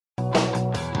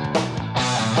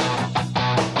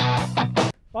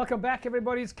Welcome back,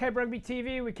 everybody. It's Cape Rugby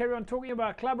TV. We carry on talking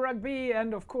about club rugby,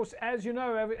 and of course, as you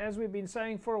know, as we've been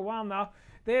saying for a while now,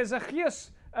 there's a chios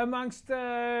amongst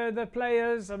the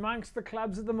players, amongst the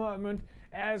clubs at the moment,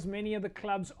 as many of the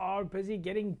clubs are busy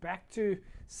getting back to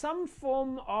some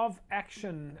form of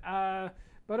action.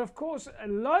 But of course,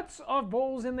 lots of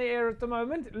balls in the air at the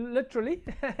moment, literally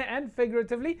and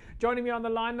figuratively. Joining me on the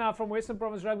line now from Western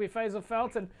Province Rugby, Faizel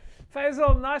Felton.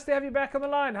 Faizel, nice to have you back on the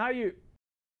line. How are you?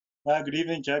 Good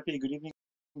evening, JP. Good evening,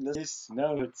 listeners.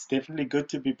 No, it's definitely good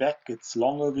to be back. It's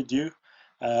long overdue.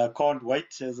 Can't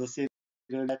wait. As I said,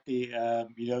 we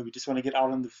just want to get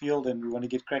out on the field and we want to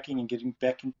get cracking and getting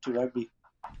back into rugby.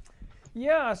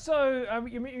 Yeah, so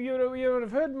you would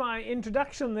have heard my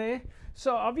introduction there.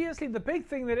 So obviously the big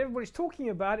thing that everybody's talking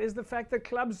about is the fact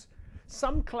that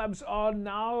some clubs are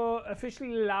now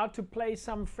officially allowed to play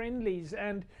some friendlies,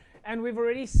 and we've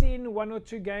already seen one or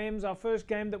two games. Our first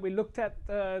game that we looked at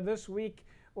this week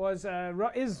was on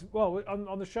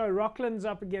the show, Rocklands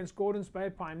up against Gordons Bay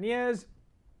Pioneers.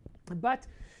 But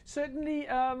certainly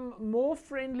more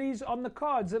friendlies on the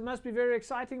cards. It must be very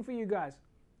exciting for you guys.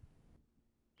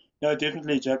 No,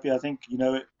 definitely, JP. I think,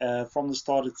 from the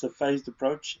start, it's a phased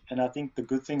approach. And I think the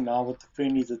good thing now with the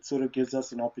friendlies, it sort of gives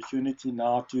us an opportunity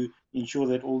now to ensure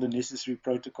that all the necessary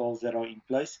protocols that are in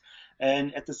place.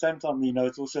 And at the same time,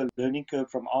 it's also a learning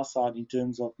curve from our side in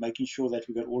terms of making sure that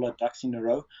we got all our ducks in a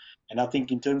row. And I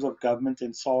think in terms of government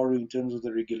and SARU, in terms of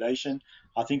the regulation,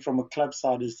 I think from a club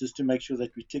side is just to make sure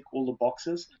that we tick all the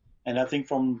boxes. And I think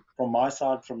from my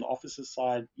side, from the officer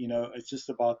side, it's just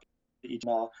about each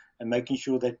now and making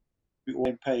sure that we all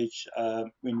on page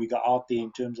when we go out there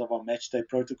in terms of our match day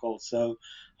protocols. So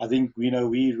I think we're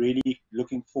really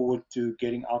looking forward to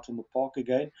getting out in the park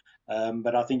again.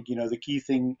 But I think the key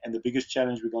thing and the biggest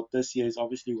challenge we got this year is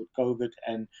obviously with COVID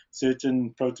and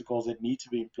certain protocols that need to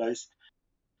be in place.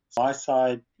 On my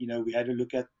side, we had to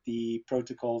look at the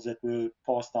protocols that were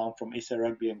passed down from SA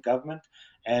Rugby and government,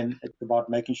 and it's about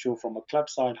making sure from a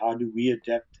club side, how do we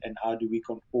adapt and how do we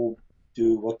conform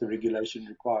to what the regulation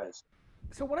requires.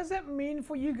 So what does that mean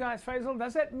for you guys, Faizel?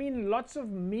 Does that mean lots of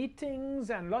meetings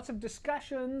and lots of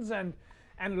discussions and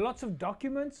lots of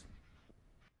documents?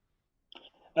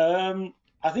 I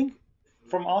think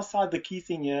from our side, the key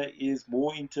thing here is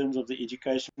more in terms of the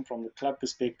education from the club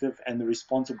perspective and the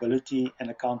responsibility and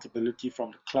accountability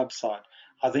from the club side.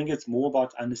 I think it's more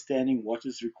about understanding what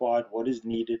is required, what is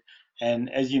needed. And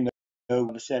as you know,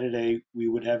 on a Saturday, we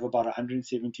would have about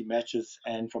 170 matches.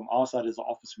 And from our side as an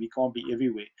office, we can't be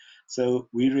everywhere. So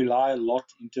we rely a lot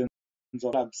in terms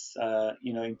of clubs,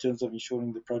 in terms of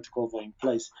ensuring the protocols are in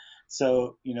place.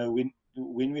 So,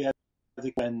 when we have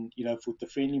for the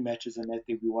friendly matches and that,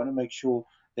 we want to make sure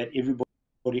that everybody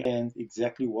understands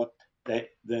exactly what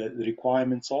the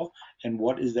requirements are and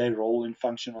what is their role and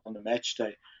function on the match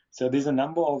day. So there's a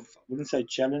number of, I wouldn't say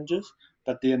challenges,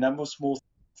 but there are a number of small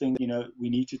things, we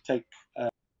need to take a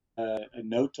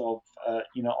note of,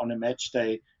 on a match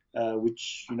day,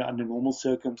 which, under normal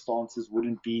circumstances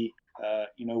wouldn't be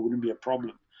a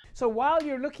problem. So while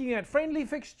you're looking at friendly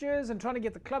fixtures and trying to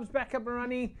get the clubs back up and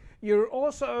running, you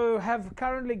also have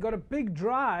currently got a big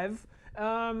drive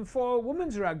for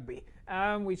women's rugby.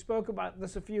 We spoke about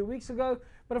this a few weeks ago,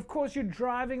 but of course you're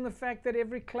driving the fact that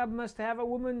every club must have a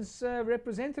women's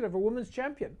representative, a women's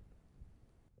champion.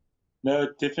 No,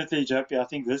 definitely, JP. I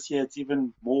think this year it's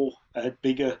even more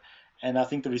bigger, and I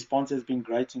think the response has been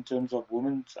great in terms of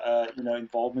women's,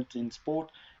 involvement in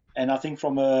sport. And I think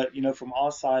from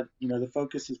our side, the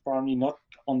focus is primarily not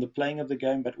on the playing of the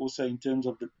game, but also in terms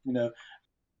of the,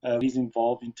 is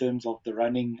involved in terms of the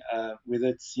running, whether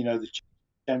it's, the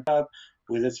champ club,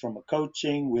 whether it's from a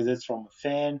coaching, whether it's from a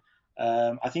fan.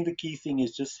 I think the key thing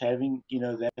is just having,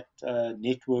 that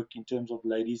network in terms of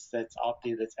ladies that's out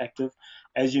there, that's active.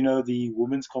 As you know, the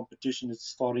women's competition is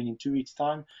starting in 2 weeks'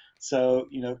 time. So,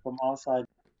 from our side,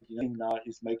 now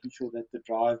is making sure that the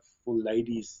drive for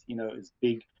ladies, is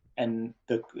big, and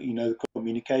the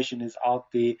communication is out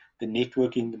there, the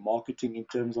networking, the marketing in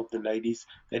terms of the ladies,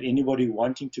 that anybody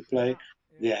wanting to play,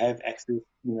 they have access,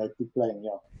 to playing.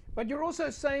 Yeah. But you're also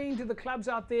saying to the clubs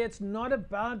out there, it's not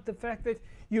about the fact that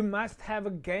you must have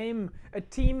a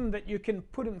team that you can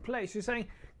put in place. You're saying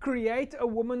create a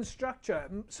women's structure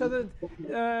so that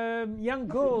young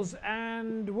girls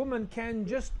and women can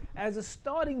just, as a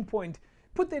starting point,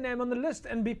 put their name on the list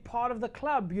and be part of the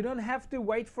club. You don't have to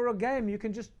wait for a game. You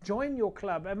can just join your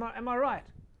club. Am I right?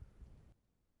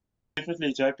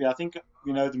 Definitely, JP. I think,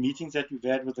 the meetings that we've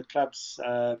had with the clubs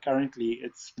currently,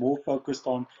 it's more focused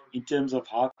on in terms of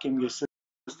how can we assist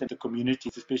the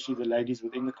communities, especially the ladies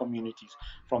within the communities,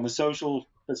 from a social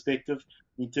perspective,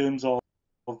 in terms of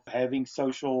having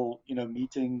social,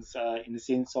 meetings in the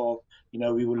sense of,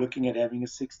 we were looking at having a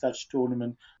six-touch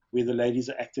tournament where the ladies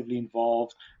are actively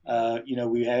involved.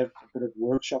 We have a bit of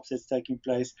workshops that's taking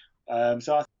place.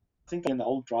 So I think the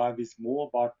whole drive is more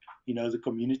about, the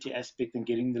community aspect and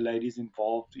getting the ladies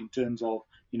involved in terms of,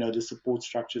 the support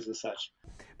structures as such.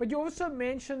 But you also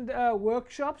mentioned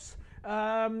workshops.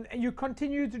 And you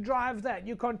continue to drive that.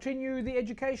 You continue the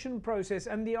education process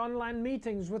and the online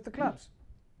meetings with the clubs.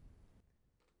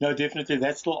 No, definitely.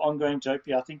 That's still ongoing,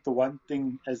 JP. I think the one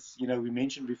thing, as we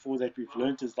mentioned before, that we've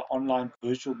learned is the online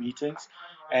virtual meetings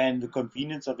and the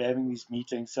convenience of having these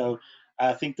meetings. So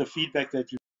I think the feedback that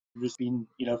we've been,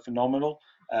 phenomenal.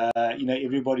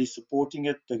 Everybody's supporting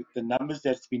it. The numbers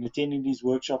that's been attending these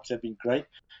workshops have been great.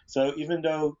 So even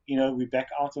though, we're back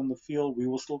out on the field, we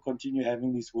will still continue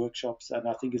having these workshops. And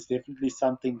I think it's definitely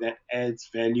something that adds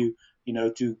value,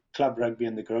 to club rugby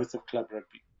and the growth of club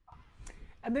rugby.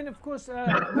 And then, of course,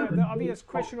 the obvious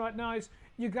question right now is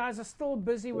you guys are still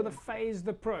busy with a phased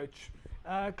approach.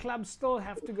 Clubs still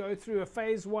have to go through a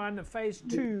phase 1, a phase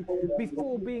 2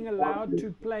 before being allowed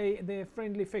to play their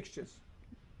friendly fixtures.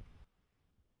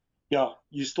 Yeah,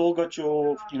 you still got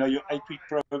your 8-week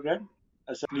program.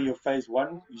 Essentially, your phase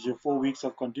 1 is your 4 weeks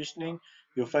of conditioning.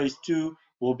 Your phase 2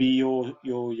 will be your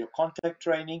contact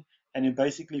training, and then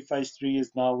basically phase 3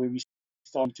 is now where we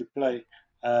start to play.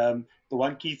 The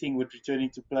one key thing with returning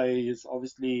to play is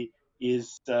obviously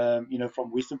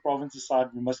from Western Province's side,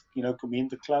 we must commend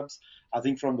the clubs. I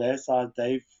think from their side,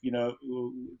 they've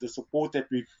the support that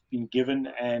we've been given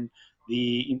and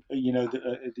the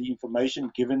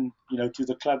information given to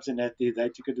the clubs, and that they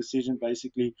took a decision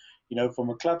basically from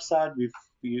a club side.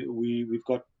 We've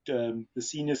got the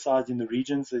senior sides in the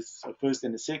regions. It's a first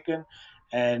and a second,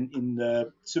 and in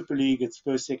the Super League it's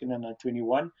first, second, and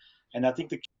 21. And I think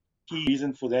the key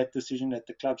reason for that decision that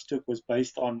the clubs took was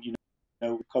based on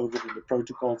COVID and the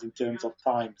protocols in terms of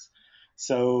times.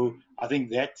 So I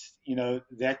think that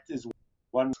is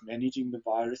one, managing the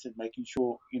virus and making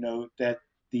sure that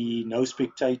the no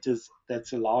spectators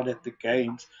that's allowed at the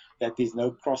games, that there's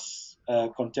no cross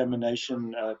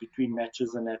contamination between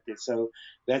matches and that. So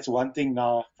that's one thing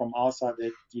now from our side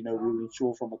that we'll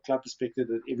ensure from a club perspective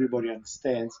that everybody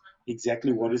understands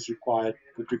exactly what is required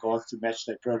with regards to match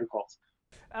day protocols.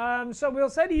 So we'll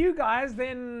say to you guys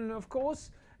then, of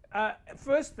course,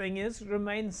 first thing is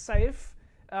remain safe.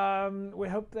 We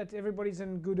hope that everybody's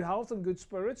in good health and good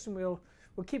spirits, and we'll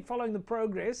keep following the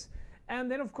progress. And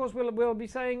then, of course, we'll be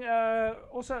saying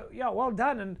also, yeah, well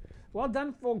done, and well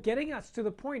done for getting us to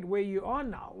the point where you are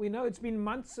now. We know it's been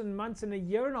months and months and a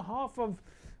year and a half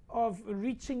of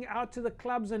reaching out to the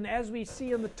clubs, and as we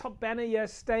see on the top banner here,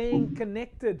 staying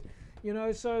connected.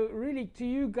 So really to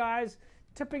you guys,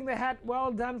 tipping the hat,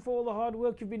 well done for all the hard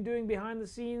work you've been doing behind the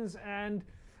scenes, and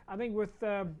I think with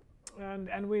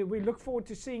and we look forward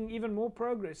to seeing even more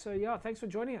progress. So yeah, thanks for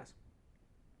joining us.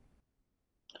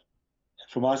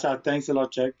 From our side, thanks a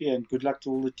lot, JP, and good luck to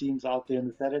all the teams out there on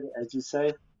the Saturday. As you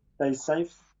say, stay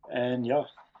safe, and yeah,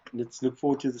 let's look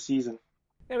forward to the season.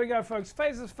 There we go, folks.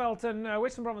 Faizel Felton,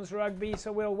 Western Province Rugby.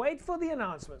 So we'll wait for the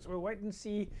announcements. We'll wait and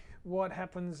see what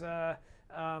happens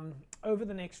over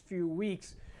the next few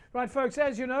weeks. Right, folks,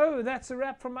 as you know, that's a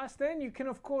wrap from us then. You can,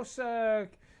 of course,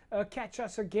 catch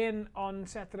us again on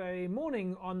Saturday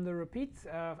morning on the repeat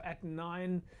at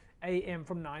 9 a.m.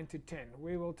 from 9 to 10.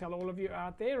 We will tell all of you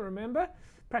out there, remember,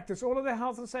 practice all of the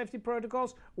health and safety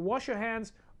protocols, wash your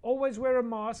hands, always wear a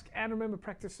mask, and remember,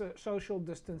 practice social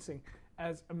distancing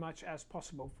as much as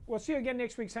possible. We'll see you again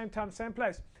next week, same time, same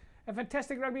place. A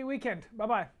fantastic rugby weekend.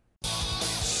 Bye-bye.